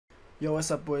Yo,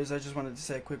 what's up, boys? I just wanted to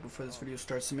say quick before this video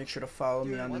starts to make sure to follow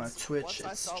me on my Twitch.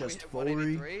 It's just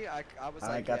Vulry.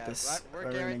 I got this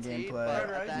arena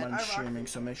gameplay. I'm streaming,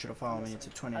 so make sure to follow me. It's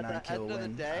a 29 kill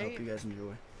win. I hope you guys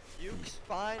enjoy. You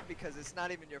fine because it's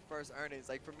not even your first earnings.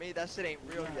 Like for me, that shit ain't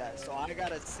real yet, so I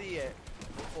gotta see it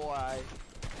before I,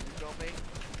 you feel me?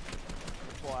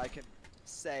 Before I can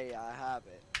say I have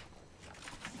it.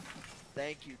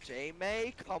 Thank you,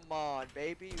 J-May. Come on,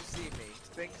 baby, you see me.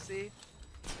 Sphinxy.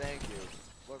 Thank you.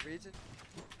 What region?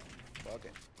 Okay.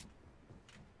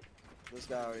 This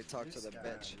guy already talked to the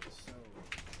bitch.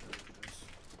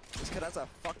 This kid has a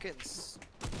fucking. It's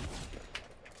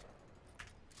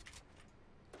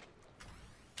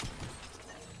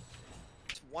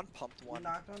one pumped one. You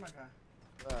knocked one?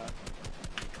 Okay.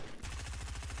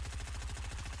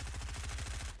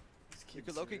 You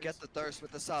could Loki get the thirst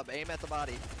with the sub. Aim at the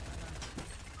body.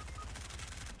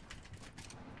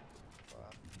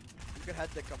 You could head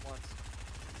dick him once.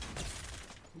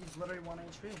 He's literally 1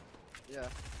 HP. Yeah.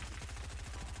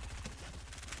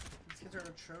 These kids are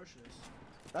atrocious.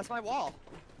 That's my wall.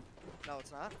 No,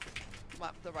 it's not.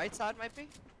 The right side might be.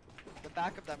 The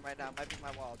back of them right now might be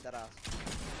my wall. Dead ass.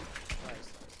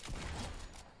 Nice.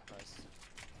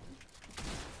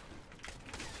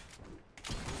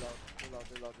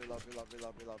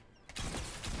 Reload.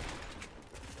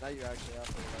 Now you actually have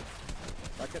to reload.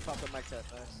 I could pop the mic tip.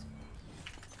 Nice.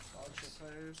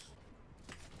 Players.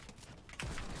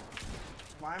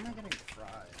 Why am I getting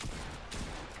fried?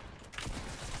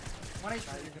 What is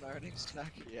you can already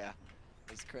stack? Yeah.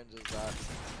 As cringe as that.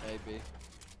 Maybe.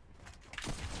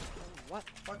 What?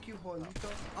 Fuck you, Holito.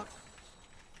 Fuck.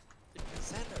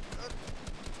 Xander.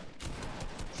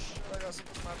 Shit, I got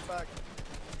something in my back.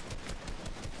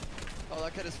 Oh,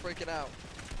 that kid is freaking out.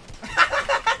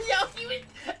 Yo,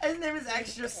 his name is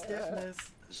Extra Stiffness.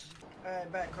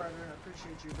 Alright, back Carter. I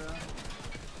appreciate you, bro. You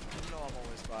know I'm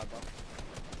always fried, bro.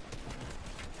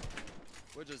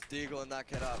 We're just deagling that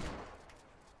kid up.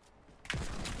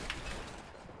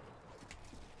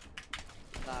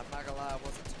 Nah, I'm not gonna lie, I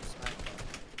wasn't too smacked though.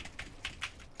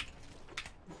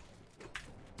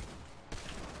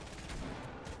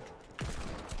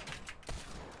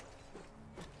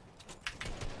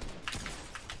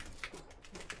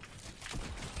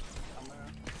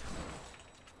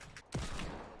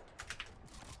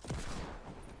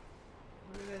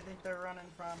 Who do they think they're running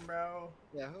from, bro?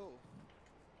 Yeah, who?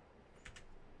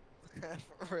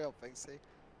 For real, Pinksy.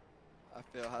 I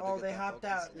feel how to Oh, get they that hopped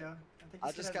focus. out, yeah.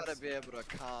 I just gotta be able to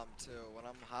calm too. When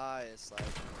I'm high, it's like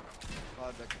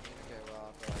hard to communicate well.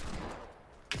 I feel like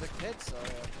he's a kid, so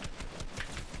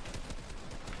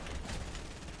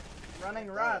Running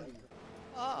run.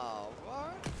 Oh,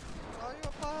 what? Are you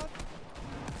a pod?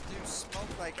 Do you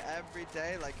smoke like every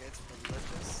day, like it's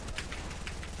religious?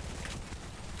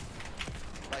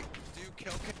 Like, do you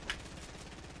kill kids?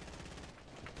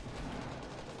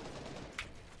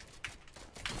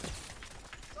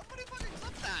 Somebody fucking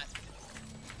clip that!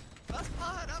 Best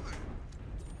pod ever!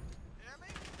 You hear me?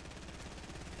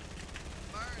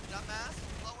 Burn, dumbass!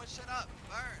 Blowing shit up!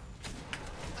 Burn!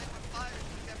 Play with fire,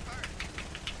 you get burned.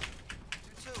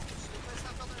 You too. Stupid,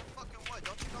 stop building in fucking wood.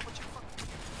 Don't you know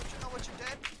what you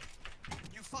did?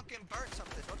 You fucking burnt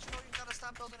something. Don't you know you gotta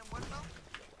stop building in wood, bro?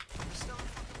 You're still in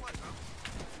fucking wood, bro.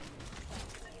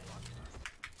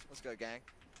 Let's go, gang.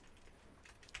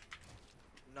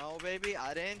 No, baby,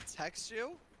 I didn't text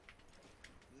you.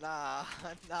 Nah,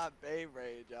 not Bay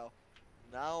Raid, yo.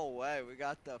 No way, we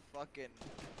got the fucking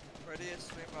prettiest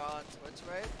streamer on Twitch,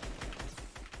 right?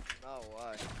 No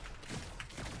way.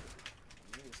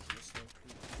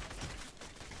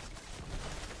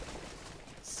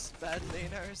 Sped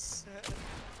leaners.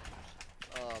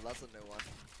 Oh, that's a new one.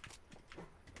 I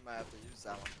might have to use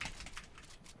that one.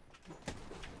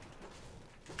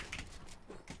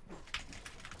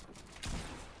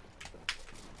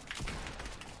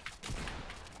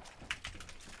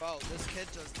 Bro, this kid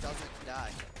just doesn't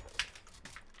die.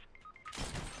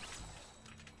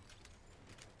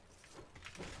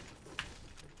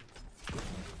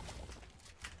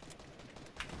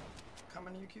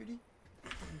 Coming to you, cutie.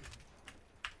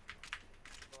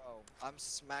 Bro, I'm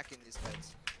smacking these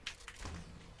kids.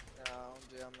 Yeah,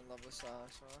 OMG, I'm in love with sour.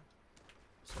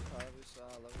 So proud of you, so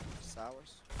I love you.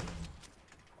 Sours?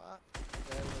 What?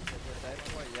 Today was a good day, my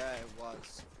boy? Yeah, it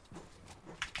was.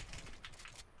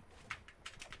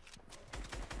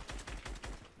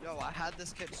 Yo, I had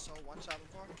this kid so one shot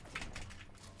before.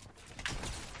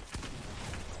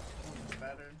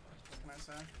 Better. What can I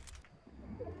say?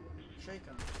 Shake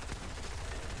him.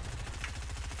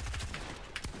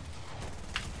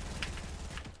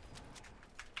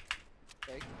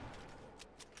 Shake.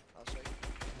 I'll shake.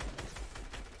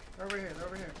 They're over here. They're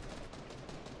over here.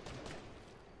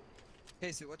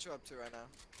 Casey, what you up to right now?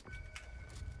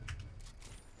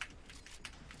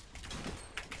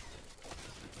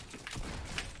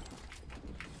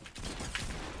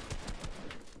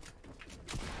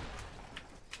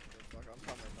 Fuck, I'm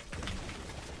coming.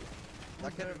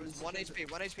 That kid was 1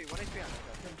 HP, 1 HP, 1 HP on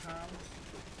that.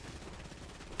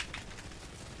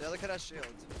 The other kid has shield.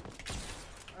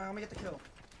 I'm gonna get the kill.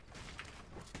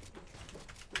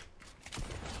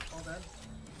 All dead.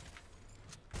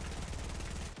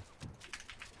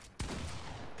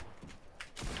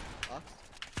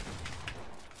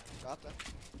 Got that.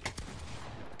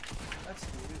 That's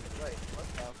weird. Wait, what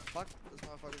the fuck? This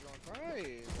motherfucker's going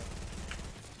crazy.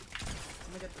 Let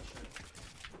me get this shit.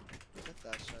 Get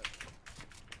that shit.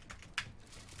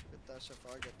 Get that shit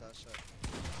before I get that shit.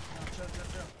 No,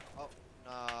 chill. Oh,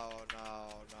 no.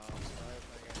 Sorry,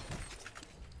 nigga.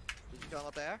 Did you kill him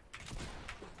up there?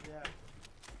 Yeah.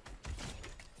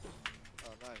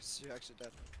 Oh, nice. You actually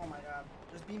did. Oh my god.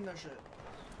 Just beam their shit.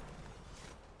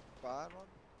 Bad one.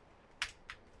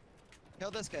 Kill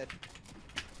this kid.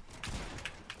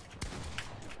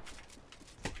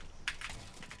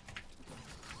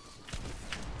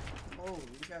 Oh,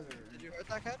 you guys are... Did you hurt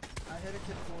that kid? I hit a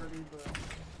kid 40, but...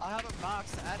 I have a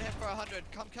box. Add him for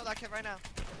 100. Come kill that kid right now.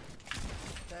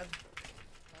 Dead.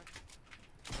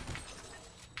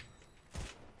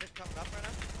 Kid coming up right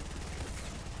now.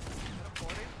 Hit him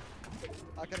 40.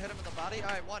 I could hit him in the body.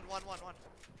 Alright, one.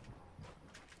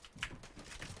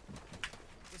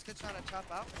 This kid's trying to chop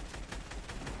out.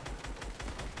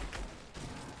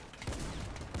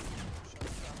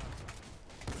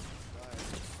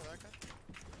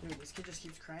 Dude, this kid just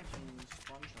keeps cranking and just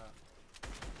one shot.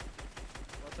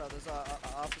 Watch out, there's a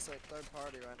opposite third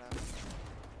party right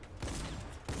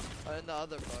now. In the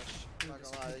other bush. I'm not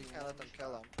gonna lie, you can't let them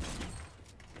kill him.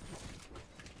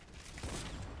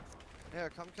 Here,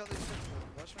 come kill these kids in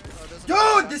the bush maybe?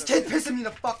 Dude, this kid pissing me the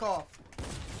fuck off!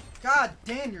 God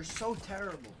damn, you're so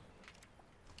terrible.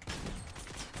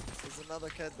 There's another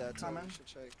kid there too, Coming. you should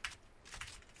shake.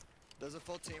 There's a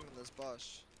full team in this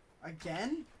bush.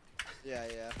 Again? Yeah.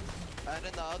 And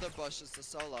in the other bush is the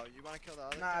solo. You wanna kill the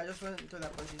other Nah, kid? I just went through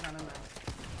that bush, he's not in there.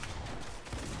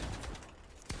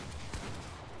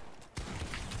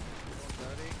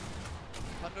 130.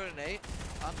 108.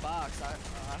 I'm boxed. I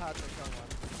had to kill one.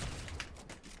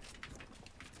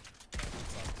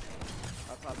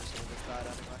 I probably should have just died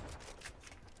anyway.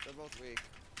 They're both weak.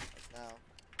 Like now.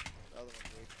 The other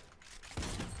one's weak.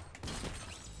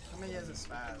 How many has a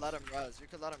spaz? Let him res. You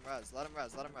could let him res. Let him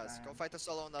res. Go Damn. fight the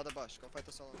solo in the other bush.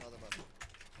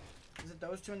 Is it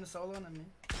those two in the solo and then me?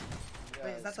 Yeah,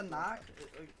 Wait, is that the knock?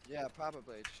 Yeah,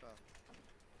 probably. Sure.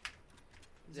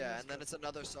 Yeah, and then it's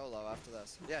another solo after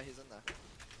this. Yeah, he's in there.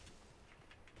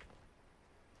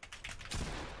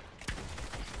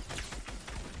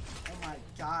 Oh my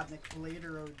god, Nick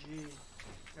Blader OG. You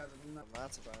guys are nuts.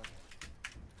 That's about it.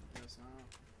 Yes, no.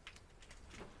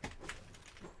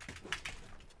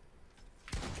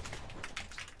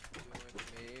 Doing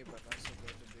me, but not so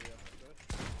good to be up to it.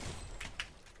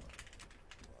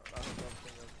 I hope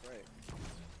everything goes great.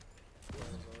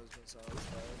 It's always been solid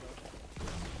style though.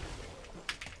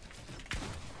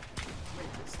 Wait,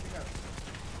 this thing up.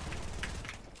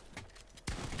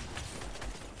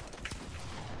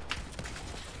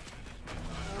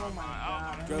 Oh my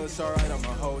god. Girl, it's alright, I'm a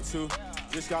hoe too.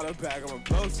 Just got a bag, I'm a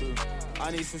blow to.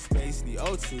 I need some space in the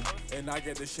O2. And I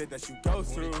get the shit that you go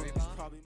through.